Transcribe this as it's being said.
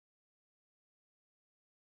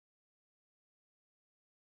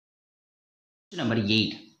Number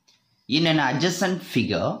 8. In an adjacent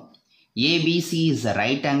figure, ABC is a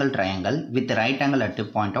right angle triangle with a right angle at a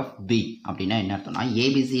point of B. அப்படின்னா என்ன அர்த்தம்னா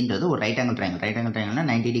ABCன்றது ஒரு right angle triangle. Right angle triangle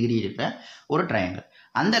 90 degree இருக்கிற ஒரு triangle.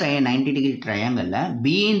 அந்த 90 degree triangleல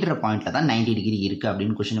Bன்ற பாயிண்ட்ல தான் 90 degree இருக்கு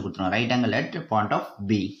அப்படின்னு கொஸ்டின் கொடுத்துருவோம். Right angle at point of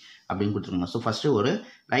B அப்படின்னு கொடுத்துருவோம். ஸோ ஃபர்ஸ்ட் ஒரு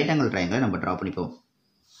right angle triangle நம்ம ட்ரா பண்ணிப்போம்.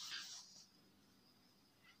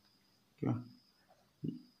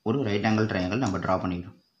 ஒரு right angle triangle நம்ம ட்ரா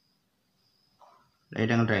பண்ணிடுவோம்.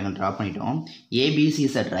 Right angle triangle ட்ரா பண்ணிட்டோம். ABC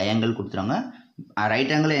is a triangle கொடுத்துறாங்க.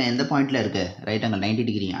 ரைட் ஆங்கிள் எந்த பாயிண்ட்ல இருக்கு? Right angle 90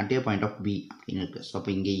 degree at a point of B அப்படின்னு இருக்கு. ஸோ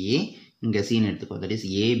அப்போ இங்கே A இங்கே Cன்னு எடுத்துக்கோ. That is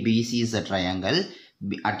ABC is a triangle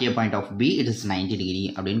at a point of B it is 90 degree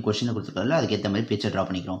அப்படின்னு கொஸ்டின் கொடுத்துருக்காங்க. அதுக்கேற்ற மாதிரி பிக்சர் ட்ரா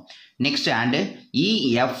பண்ணிக்கிறோம். Next and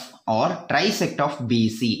EF R trisect of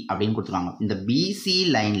BC அப்படின்னு கொடுத்துருக்காங்க. இந்த BC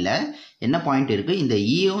லைன்ல என்ன பாயிண்ட் இருக்கு? இந்த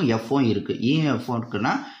Eயும் Fவும் இருக்கு. Eயும் Fவும்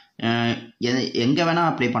இருக்குன்னா எங்கே வேணால்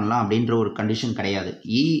அப்ளை பண்ணலாம் அப்படின்ற ஒரு கண்டிஷன் கிடையாது.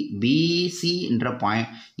 பிசின்ற பாயிண்ட்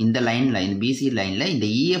இந்த லைனில் இந்த பிசி லைனில் இந்த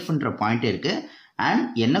இஎஃப்ன்ற பாயிண்ட் இருக்குது. அண்ட்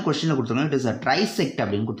என்ன கொஸ்டினில் கொடுத்துருக்காங்க? இட் இஸ் அ ட்ரைசெக்ட்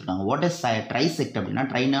அப்படின்னு கொடுத்துருக்காங்க. வாட் இஸ் ட்ரைசெக்ட் அப்படின்னா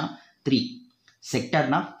ட்ரைனா 3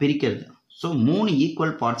 செக்டர்னா பிரிக்கிறது. ஸோ 3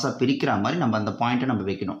 ஈக்குவல் பார்ட்ஸாக பிரிக்கிற மாதிரி நம்ம அந்த பாயிண்ட்டை நம்ம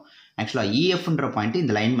வைக்கணும். ஆக்சுவலாக இஎஃப்ன்ற பாயிண்ட்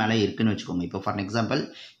இந்த லைன் மேலே இருக்குன்னு வச்சுக்கோங்க. இப்போ ஃபார் எக்ஸாம்பிள்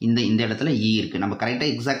இந்த இடத்துல இ இருக்குது. நம்ம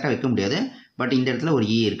கரெக்டாக எக்ஸாக்டாக வைக்க முடியாது. பட் இந்த இடத்துல ஒரு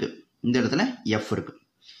இ இருக்குது, இந்த இடத்துல எஃப் இருக்குது.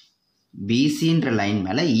 பிசின்ற லைன்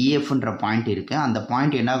மேலே இஎஃப்ன்ற பாயிண்ட் இருக்குது. அந்த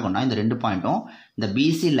பாயிண்ட் என்ன ஆகும்னா இந்த ரெண்டு பாயிண்ட்டும் இந்த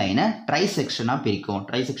பிசி லைனை ட்ரை செக்ஷனாக பிரிக்கும்.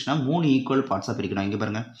 ட்ரை செக்ஷனாக 3 ஈக்குவல் பார்ட்ஸாக பிரிக்கணும். இங்கே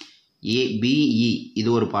பாருங்கள், ஏபிஇ இது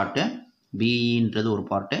ஒரு பார்ட்டு, பிஇன்றது ஒரு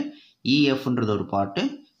பார்ட்டு, இஎஃப்ன்றது ஒரு பார்ட்டு,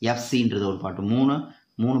 எஃப்சின்றது ஒரு பார்ட்டு.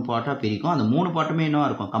 மூணு பார்ட்டாக பிரிக்கும். அந்த 3 பார்ட்டுமே என்ன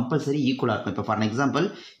இருக்கும்? கம்பல்சரி ஈக்குவலாக இருக்கும். இப்போ ஃபார் எக்ஸாம்பிள்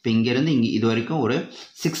இப்போ இங்கேருந்து இங்கே இது வரைக்கும் ஒரு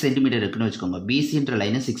 6 சென்டிமீட்டர் இருக்குன்னு வச்சுக்கோங்க. பிசின்ற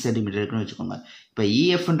லைனு 6 சென்டிமீட்டர் இருக்குன்னு வச்சுக்கோங்க. இப்போ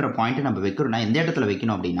இஎஃப்ன்ற பாயிண்ட்டை நம்ம வைக்கிறோம்னா எந்த இடத்துல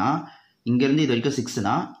வைக்கணும் அப்படின்னா, இங்கேருந்து இது வரைக்கும்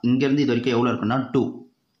 6னா இங்கேருந்து இது வரைக்கும் எவ்வளோ இருக்குன்னா 2,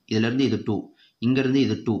 இதுலேருந்து இது 2, இங்கேருந்து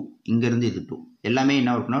இது 2, இங்கேருந்து இது 2, எல்லாமே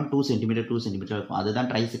என்ன இருக்குன்னா 2 சென்டிமீட்டர் இருக்கும். அதுதான்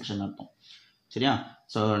ட்ரை செக்ஷன் அர்த்தம். சரியா?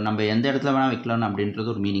 ஸோ நம்ம எந்த இடத்துல வேணால் வைக்கலாம் அப்படின்றது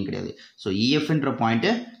ஒரு மீனிங் கிடையாது. ஸோ இஎஃப்ன்ற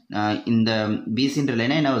பாயிண்ட்டு இந்த பிசின்ற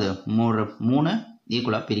லைனை என்ன ஆகுது? 3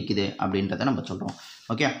 ஈக்குவலாக பிரிக்குது அப்படின்றத நம்ம சொல்கிறோம்.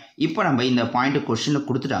 ஓகே, இப்போ நம்ம இந்த பாயிண்ட்டு கொஸ்டினில்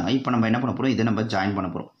கொடுத்துட்டாங்க. இப்போ நம்ம என்ன பண்ண போகிறோம்? இதை நம்ம ஜாயின் பண்ண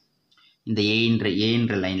போகிறோம். இந்த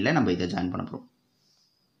ஏன்ற லைனில் நம்ம இதை ஜாயின் பண்ண போகிறோம்.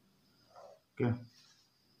 ஓகே,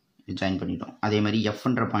 ஜாயின் பண்ணிட்டோம். அதே மாதிரி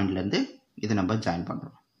எஃப்ன்ற பாயிண்ட்லேருந்து இதை நம்ம ஜாயின்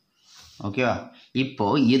பண்ணுறோம். ஓகேவா?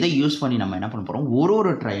 இப்போது இதை யூஸ் பண்ணி நம்ம என்ன பண்ண போகிறோம்?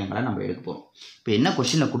 ஒரு ட்ரையாங்கிளை நம்ம எடுக்க போகிறோம். இப்போ என்ன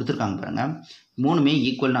கொஸ்டினில் கொடுத்துருக்காங்க பாருங்கள், 3மே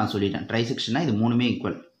ஈக்குவல் நான் சொல்லிட்டேன். ட்ரை செக்ஷனாக இது 3மே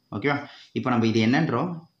ஈக்குவல். ஓகேவா? இப்போ நம்ம இது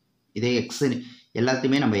என்னன்றோம்? இதே எக்ஸுன்னு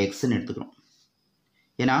எல்லாத்தையுமே நம்ம எக்ஸுன்னு எடுத்துக்கிறோம்.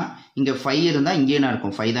 ஏன்னா இங்கே 5 இருந்தால் இங்கேயும் என்ன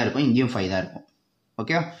இருக்கும்? 5 தான் இருக்கும், இங்கேயும் 5 தான் இருக்கும்.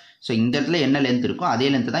 ஓகேவா? ஸோ இந்த இடத்துல என்ன லென்த் இருக்கோ அதே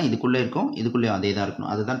லென்த்து தான் இதுக்குள்ளே இருக்கும், இதுக்குள்ளேயும் அதே தான்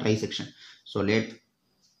இருக்கணும். அதுதான் try section. So let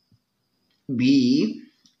B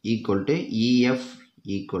equal to EF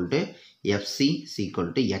equal to FC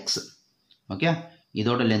equal to X. Okay,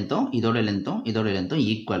 இதோட லென்த்தும்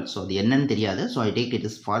ஈக்குவல். ஸோ அது என்னன்னு தெரியாது. So I take it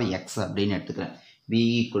is for X அப்படின்னு எடுத்துக்கிறேன். B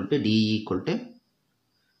equal to D equal to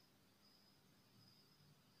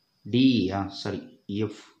DE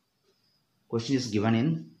F question is given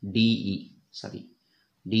in DE.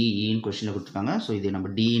 டிஇன்னு கொஸ்டினில் கொடுத்துருக்காங்க. So இது நம்ம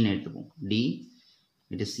டின்னு எடுத்துப்போம். D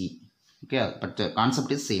it is C. Okay, but the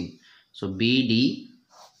concept is same. So BD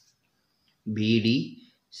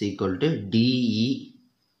is equal to DE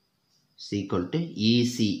is equal to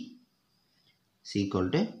EC is equal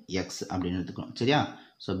to X அப்படின்னு எடுத்துக்கணும். சரியா?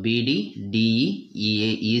 So BD DE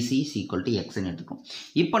EC is equal to Xன்னு எடுத்துக்கணும்.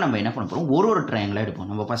 இப்போ நம்ம என்ன பண்ண போகிறோம்? ஒரு ட்ரையாங்கிளாக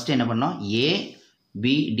எடுப்போம். நம்ம ஃபஸ்ட்டு என்ன பண்ணோம்?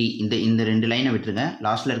 ABD இந்த 2 லைனை விட்டுருங்க.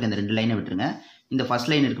 லாஸ்ட்டில் இருக்க இந்த 2 லைனை விட்டுருங்க. இந்த ஃபர்ஸ்ட்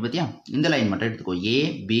லைன் இருக்குது பார்த்தியா? இந்த லைன் மட்டும் எடுத்துக்கோ.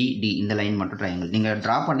 ABD இந்த லைன் மட்டும் ட்ரையாங்கிள். நீங்கள்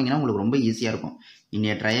ட்ரா பண்ணிங்கன்னா உங்களுக்கு ரொம்ப ஈஸியாக இருக்கும்.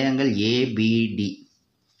 இந்த ட்ரையாங்கிள் ABD.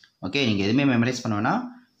 ஓகே, நீங்கள் எதுவுமே மெமரைஸ் பண்ணுவேன்னா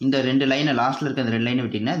இந்த 2 லைனை லாஸ்ட்டில் இருக்க இந்த 2 லைனை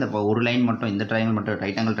விட்டிங்கன்னா இந்த ஒரு லைன் மட்டும் இந்த ட்ரையாங்கிள் மட்டும்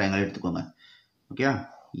ரைட் ஆங்கிள் ட்ரையாங்கிள் எடுத்துக்கோங்க. ஓகே,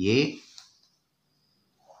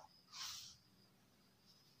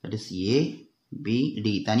 தட் இஸ் ABD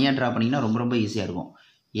தனியாக ட்ரா பண்ணிங்கன்னா ரொம்ப ஈஸியாக இருக்கும்.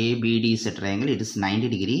 ABD is a triangle, it is 90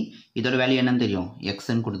 degree. இதோட வேல்யூ என்னன்னு தெரியும்?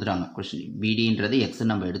 எக்ஸ்ன்னு கொடுத்துட்டாங்க. கொஸ்டின் BDன்றது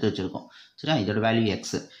எக்ஸ்ன்னு நம்ம எடுத்து வச்சிருக்கோம். சரியா? இதோட வேல்யூ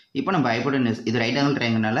எக்ஸ். இப்போ நம்ம ஹைபோடெனஸ் இது ரைட் ஆங்கிள்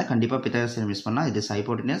ட்ரையாங்கிள்னால கண்டிப்பாக பித்தாகரஸ் மிஸ் பண்ணலாம். இது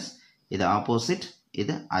ஹைபோடெனஸ், இது ஆப்போசிட்,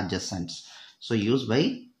 இது adjacent. So use by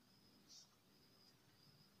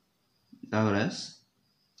Pythagoras.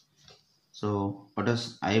 So what is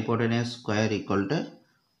hypotenuse square equal to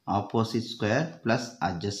opposite square plus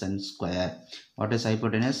adjacent square. What is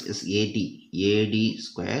hypotenuse? Is AD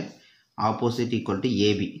square. Opposite equal to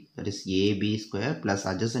AB, that is AB square plus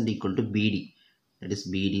adjacent equal to BD, that is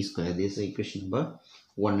BD square. This is equation number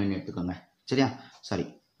 1 எடுத்துக்கோங்க. சரியா?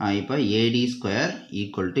 இப்போ ஏடி square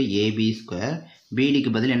equal to AB square பிடிக்கு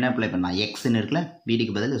பதில் என்ன apply பண்ணலாம் எக்ஸ்ன்னு இருக்குல்ல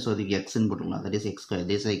பிடிக்கு பதில் ஸோ இதுக்கு எக்ஸ்ன்னு போட்டுக்கலாம் that is X square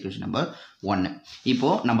this equation number 1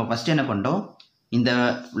 இப்போது நம்ம ஃபஸ்ட்டு என்ன பண்ணிட்டோம் இந்த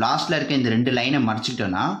லாஸ்ட்டில் இருக்க இந்த ரெண்டு லைனை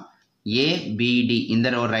மறைச்சிக்கிட்டோன்னா ஏபிடி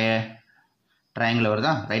இந்த ஒரு ட்ரையாங்கிள்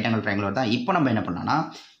வருதா ரைட் ஆங்கிள் ட்ரையாங்கிள் வருதா இப்போ நம்ம என்ன பண்ணலாம்னா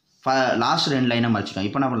லாஸ்ட் ரெண்டு லைனை மறைச்சிட்டோம்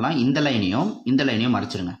இப்போ என்ன பண்ணலாம் இந்த லைனையும்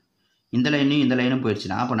மறைச்சிருங்க இந்த லைனும்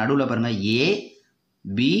போயிடுச்சுன்னா அப்போ நடுவில் பாருங்கள்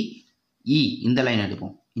ஏபிஇ இந்த லைன்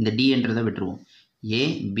எடுப்போம் இந்த டின்றதை விட்டுருவோம்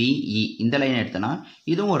ஏபிஇ இந்த லைன் எடுத்தோன்னா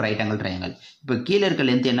இதுவும் ஒரு ரைட் ஆங்கிள் ட்ரையாங்கிள் இப்போ கீழே இருக்க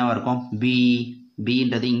லென்த் என்னவாக இருக்கும்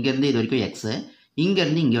பின்றது இங்கேருந்து இது வரைக்கும் எக்ஸு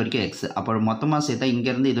இங்கேருந்து இங்கே வரைக்கும் எக்ஸ் அப்போ மொத்தமாக சேர்த்தா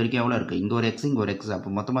இங்கேருந்து இது வரைக்கும் எவ்வளோ இருக்குது இங்கே ஒரு எக்ஸ்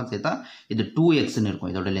அப்போ மொத்தமாக சேர்த்தா இது 2xன்னு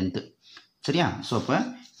இருக்கும் இதோட லென்த்து சரியா ஸோ அப்போ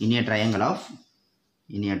இன் ட்ரையாங்கிள்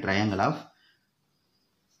ஆஃப்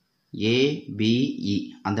ஏபிஇ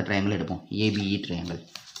அந்த ட்ரையாங்கிள் எடுப்போம் ஏபிஇ ட்ரையாங்கிள்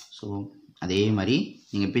ஸோ அதே மாதிரி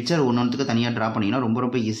நீங்கள் பிக்சர் ஒன்றுத்துக்கு தனியாக ட்ரா பண்ணிங்கன்னா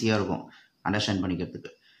ரொம்ப ஈஸியாக இருக்கும் அண்டர்ஸ்டாண்ட்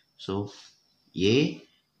பண்ணிக்கிறதுக்கு so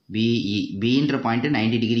ABE பின்ற point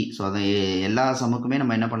 90 degree so அதை எல்லா சமுக்குமே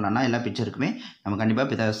நம்ம என்ன பண்ணலாம்னா எல்லா பிக்சருக்குமே நம்ம கண்டிப்பாக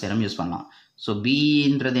பித்தாகரஸ் தியரம் யூஸ் பண்ணலாம் ஸோ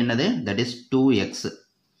பின்றது என்னது தட் இஸ் 2x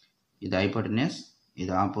இது ஹைபோட்டெனஸ்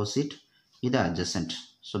இது ஆப்போசிட் இது adjacent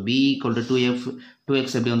so B equal to 2x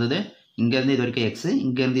எப்படி வந்தது இங்கேருந்து இது வரைக்கும் எக்ஸு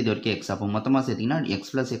இங்கேருந்து இது வரைக்கும் எக்ஸ் அப்போ மொத்தமாக சேர்த்திங்கன்னா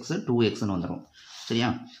எக்ஸ் ப்ளஸ் எக்ஸு 2xன்னு வந்துடும் சரியா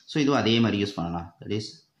ஸோ இதுவும் அதே மாதிரி யூஸ் பண்ணலாம் that is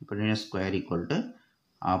hypotenuse square equal to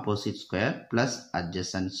opposite square plus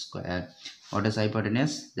adjacent square. What is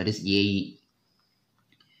hypotenuse? That is AE.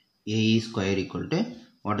 AE square equal to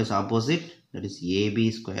what is opposite? That is AB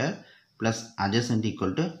square plus adjacent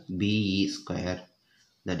equal to BE square.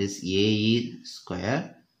 That is AE square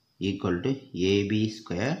equal to AB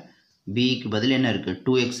square. B க்கு பதில் என்ன இருக்கு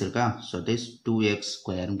 2x இருக்கா so this 2x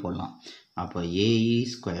square னு போடலாம் அப்போ AE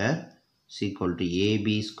square is equal to AB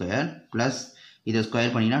square plus இதை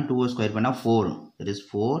square பண்ணினா 2 ஸ்கொயர் பண்ணால் 4 that is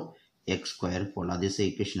 4x square போடலாம் this is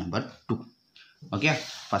equation number 2 okay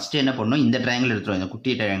first என்ன பண்ணணும் இந்த ட்ரையாங்கிள் எடுத்துரும் இந்த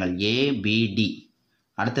குட்டி ட்ரையாங்கிள் ABD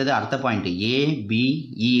அடுத்தது அடுத்த பாயிண்ட் ABE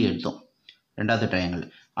எடுத்தோம் ரெண்டாவது ட்ரையாங்கிள்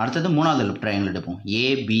அடுத்தது மூணாவது ட்ரையாங்கிள் எடுப்போம்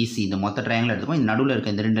ABC இந்த மொத்த ட்ரையாங்கிள் எடுத்துப்போம் இந்த நடுவில்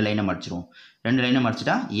இருக்க இந்த ரெண்டு லைனை மடிச்சிடுவோம் ரெண்டு லைனை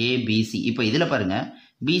மடிச்சிட்டா ABC இப்போ இதில் பாருங்கள்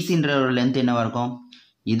BCன்ற ஒரு லென்த் என்னவாக இருக்கும்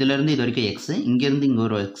இதிலேருந்து இது வரைக்கும் எக்ஸு இங்கேருந்து இங்கே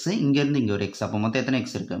ஒரு எக்ஸு இங்கேருந்து இங்கே ஒரு எக்ஸ் அப்போ மொத்தம் எத்தனை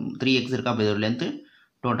எக்ஸ் இருக்குது 3x இருக்கா அப்போ இதோட லென்த்து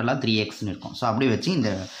டோட்டலாக 3xன்னு இருக்கும் ஸோ அப்படியே வச்சு இந்த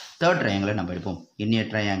தேர்ட் ட்ரையாங்கிளை நம்ம எடுப்போம் இன்னிய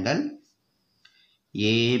triangle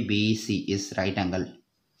ABC is right uncle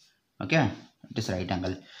okay it is right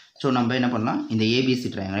angle so நம்ம என்ன பண்ணலாம் இந்த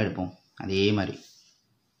ABC ட்ரையாங்கிளை எடுப்போம் அதே மாதிரி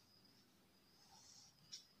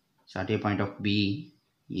ஸ்டார்ட் பாயிண்ட் ஆஃப்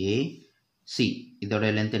BAC இதோட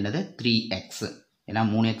லென்த் என்னது 3x ஏன்னா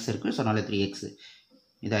 3x இருக்குது ஸோ அதனால 3x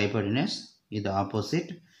இது ஹைபோட்டெனஸ் இது ஆப்போசிட்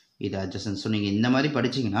இது அட்ஜசன்ட் ஸோ நீங்கள் இந்த மாதிரி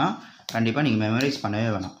படிச்சிங்கன்னா கண்டிப்பாக நீங்கள் மெமரைஸ் பண்ணவே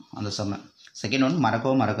வேணாம் அந்த சம்ம செகண்ட் ஒன்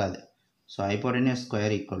மறக்கவும் மறக்காது so ஹைபோட்டெனஸ்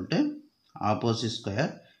square equal to opposite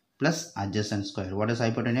square plus adjacent square what is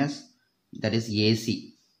ஹைபோட்டெனஸ் that is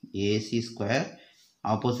AC square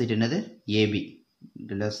opposite என்னது AB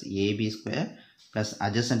plus AB square plus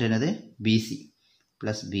adjacent என்னது BC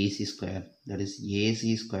plus BC square that is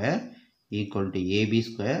AC square equal to AB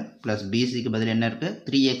square plus BC க்கு பதில் என்ன இருக்கு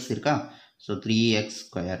 3x இருக்கா so 3x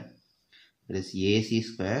square that is AC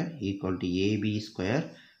square equal to AB square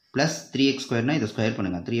plus 3x square னா இதை square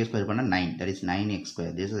பண்ணுங்க 3x square பண்ணா 9 that is 9x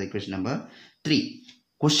square this is equation number 3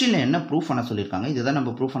 கொஸ்டின்ல என்ன ப்ரூஃப் பண்ண சொல்லியிருக்காங்க இதுதான்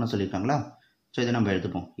நம்ம ப்ரூஃப் பண்ண சொல்லியிருக்காங்களா ஸோ இதை நம்ம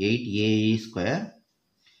எடுத்துப்போம் 8AE square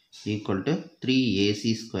equal to 3AC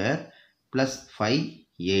square plus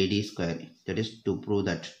 5AD square that is to prove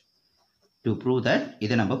that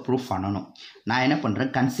இதை நம்ம ப்ரூஃப் பண்ணணும் நான் என்ன பண்ணுறேன்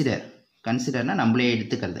கன்சிடர்னா நம்மளே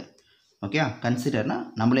எடுத்துக்கிறது ஓகே கன்சிடர்னா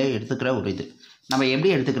நம்மளே எடுத்துக்கிற ஒரு இது நம்ம எப்படி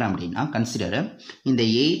எடுத்துக்கிறோம் அப்படின்னா கன்சிடர் இந்த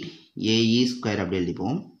 8AE ஸ்கொயர் அப்படி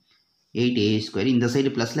எழுதிப்போம் 8AE ஸ்கொயர் இந்த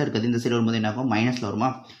சைடு ப்ளஸில் இருக்கிறது இந்த சைடு வரும்போது என்ன ஆகும் மைனஸில் வருமா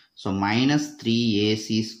so minus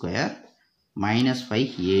 3AC square minus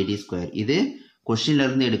 5AD square இது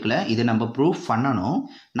கொஸ்டின்லேருந்து எடுக்கல இதை நம்ம ப்ரூஃப் பண்ணணும்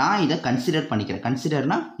நான் இதை கன்சிடர் பண்ணிக்கிறேன்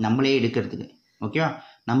கன்சிடர்னா நம்மளே எடுக்கிறதுக்கு ஓகேவா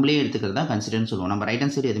நம்மளே எடுத்துக்கிறது தான் கன்சிடர்னு சொல்லுவோம் நம்ம ரைட்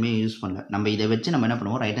ஹேண்ட் சைடு எதுவுமே யூஸ் பண்ணல நம்ம இதை வச்சு நம்ம என்ன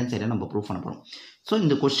பண்ணுவோம் ரைட் ஹேண்ட் சைடை நம்ம ப்ரூஃப் பண்ண போகிறோம் ஸோ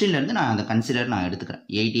இந்த கொஸ்டின்லேருந்து நான் அந்த கன்சிடர் நான் எடுத்துக்கிறேன்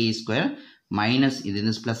 8A ஸ்கொயர் மைனஸ் இது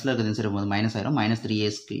இந்த ப்ளஸில் இருக்கிறது சைடு போது மைனஸ் ஆயிரும் minus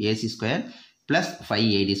 3AC square plus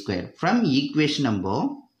 5AD square from equation number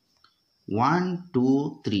 1 2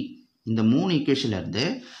 3 இந்த 3 ஈக்குவேஷன்லேருந்து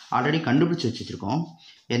ஆல்ரெடி கண்டுபிடிச்சி வச்சுருக்கோம்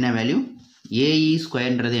என்ன வேல்யூ AE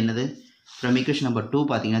ஸ்கொயர்ன்றது என்னது ஃப்ரம் ஈக்குவேஷன் நம்பர் 2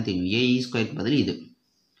 பார்த்தீங்கன்னா தெரியும் AE ஸ்கொயருக்கு பதில் இது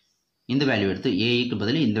இந்த வேல்யூ எடுத்து ஏஇக்கு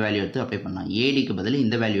பதில் இந்த வேல்யூ எடுத்து அப்ளை பண்ணலாம் ஏடிக்கு பதில்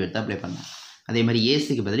இந்த வேல்யூ எடுத்து அப்ளை பண்ணலாம் அதே மாதிரி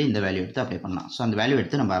ஏசிக்கு பதில் இந்த வேல்யூ எடுத்து அப்ளை பண்ணலாம் ஸோ அந்த வேல்யூ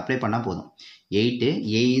எடுத்து நம்ம அப்ளை பண்ணால் போதும் 8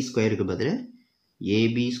 ஏஇ ஸ்கொயருக்கு பதில்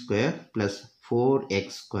AB square plus 4x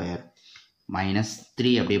square minus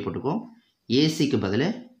 3 அப்படியே போட்டுக்கோ. ஏசிக்கு பதில்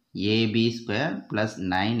AB square plus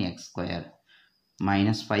 9x square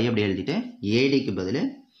minus 5 அப்படியே எழுதிட்டு ஏடிக்கு பதில்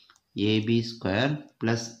AB square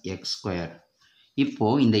plus X square.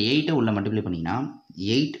 இப்போது இந்த 8 உள்ள மல்டிப்ளை பண்ணிங்கன்னா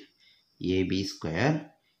 8 AB square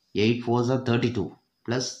 8 4s are 32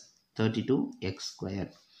 plus 32x square.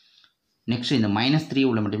 Next இந்த மைனஸ் 3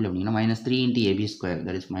 உள்ள மல்டிப்ளை பண்ணிங்கன்னா minus 3 into AB square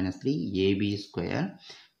that is minus 3 AB square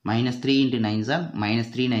minus 3 into 9s are minus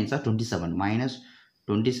 3 9s are 27 minus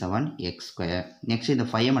 27x square. Next இந்த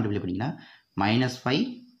 5 multiply பண்ணிங்கன்னா minus 5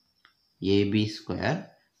 ab square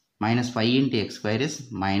minus 5 into x square is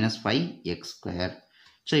minus 5x square.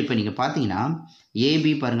 So இப்போ நீங்கள் பார்த்தீங்கன்னா ab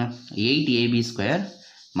பாருங்க 8ab square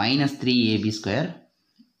minus 3ab square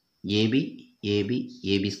ab ab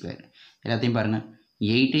ab square எல்லாத்தையும் பாருங்கள்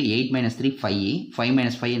 8 minus 3 5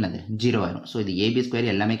 minus 5 என்னது 0 ஆயிரும். ஸோ இது ab ஸ்கொயர்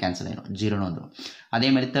எல்லாமே கேன்சல் ஆயிரும் 0ன்னு வந்துடும். அதே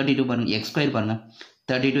மாதிரி 32 பாருங்கள் எக்ஸ் ஸ்கொயர் பாருங்கள்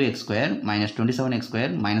 32x square minus 27x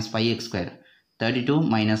square minus 5x square 32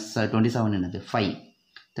 minus 27 என்னது 5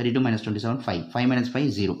 32 மைனஸ் 27 5 மைனஸ்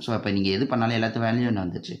 5 0. ஸோ அப்போ நீங்கள் எது பண்ணாலும் எல்லாத்து வேல்யூ என்ன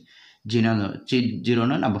வந்துச்சு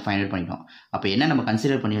 0ன்னு நம்ம ஃபைண்ட் அவுட் பண்ணிட்டோம். அப்போ என்ன நம்ம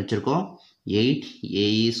கன்சிடர் பண்ணி வச்சுருக்கோம் 8ae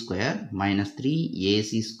square minus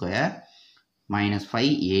 3ac square minus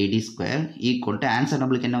 5ad square equal to answer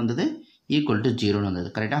நம்மளுக்கு என்ன வந்தது ஈக்குவல் டு 0ன்னு வந்தது.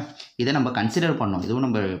 கரெக்டாக இதை நம்ம கன்சிடர் பண்ணோம். இதுவும்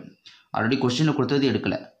நம்ம ஆல்ரெடி கொஸ்டினில் கொடுத்தது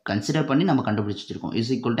எடுக்கலை கன்சிடர் பண்ணி நம்ம கண்டுபிடிச்சிருக்கோம்.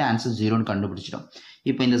 இஸ் ஈக்குவல் டு ஆன்சர் 0ன்னு கண்டுபிடிச்சிட்டோம்.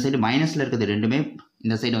 இப்போ இந்த சைடு மைனஸில் இருக்கிறது ரெண்டுமே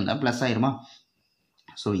இந்த சைடு வந்தால் ப்ளஸ் ஆயிருமா.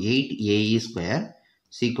 So 8ae square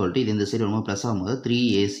equal to இது இந்த சைடு வரும்போது ப்ளஸ் ஆகும்போது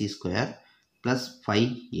 3ac ஸ்கொயர் ப்ளஸ்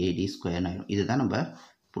 5ad ஸ்கொயர்னு ஆயிடும். இதுதான் நம்ம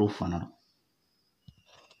ப்ரூஃப் பண்ணணும்.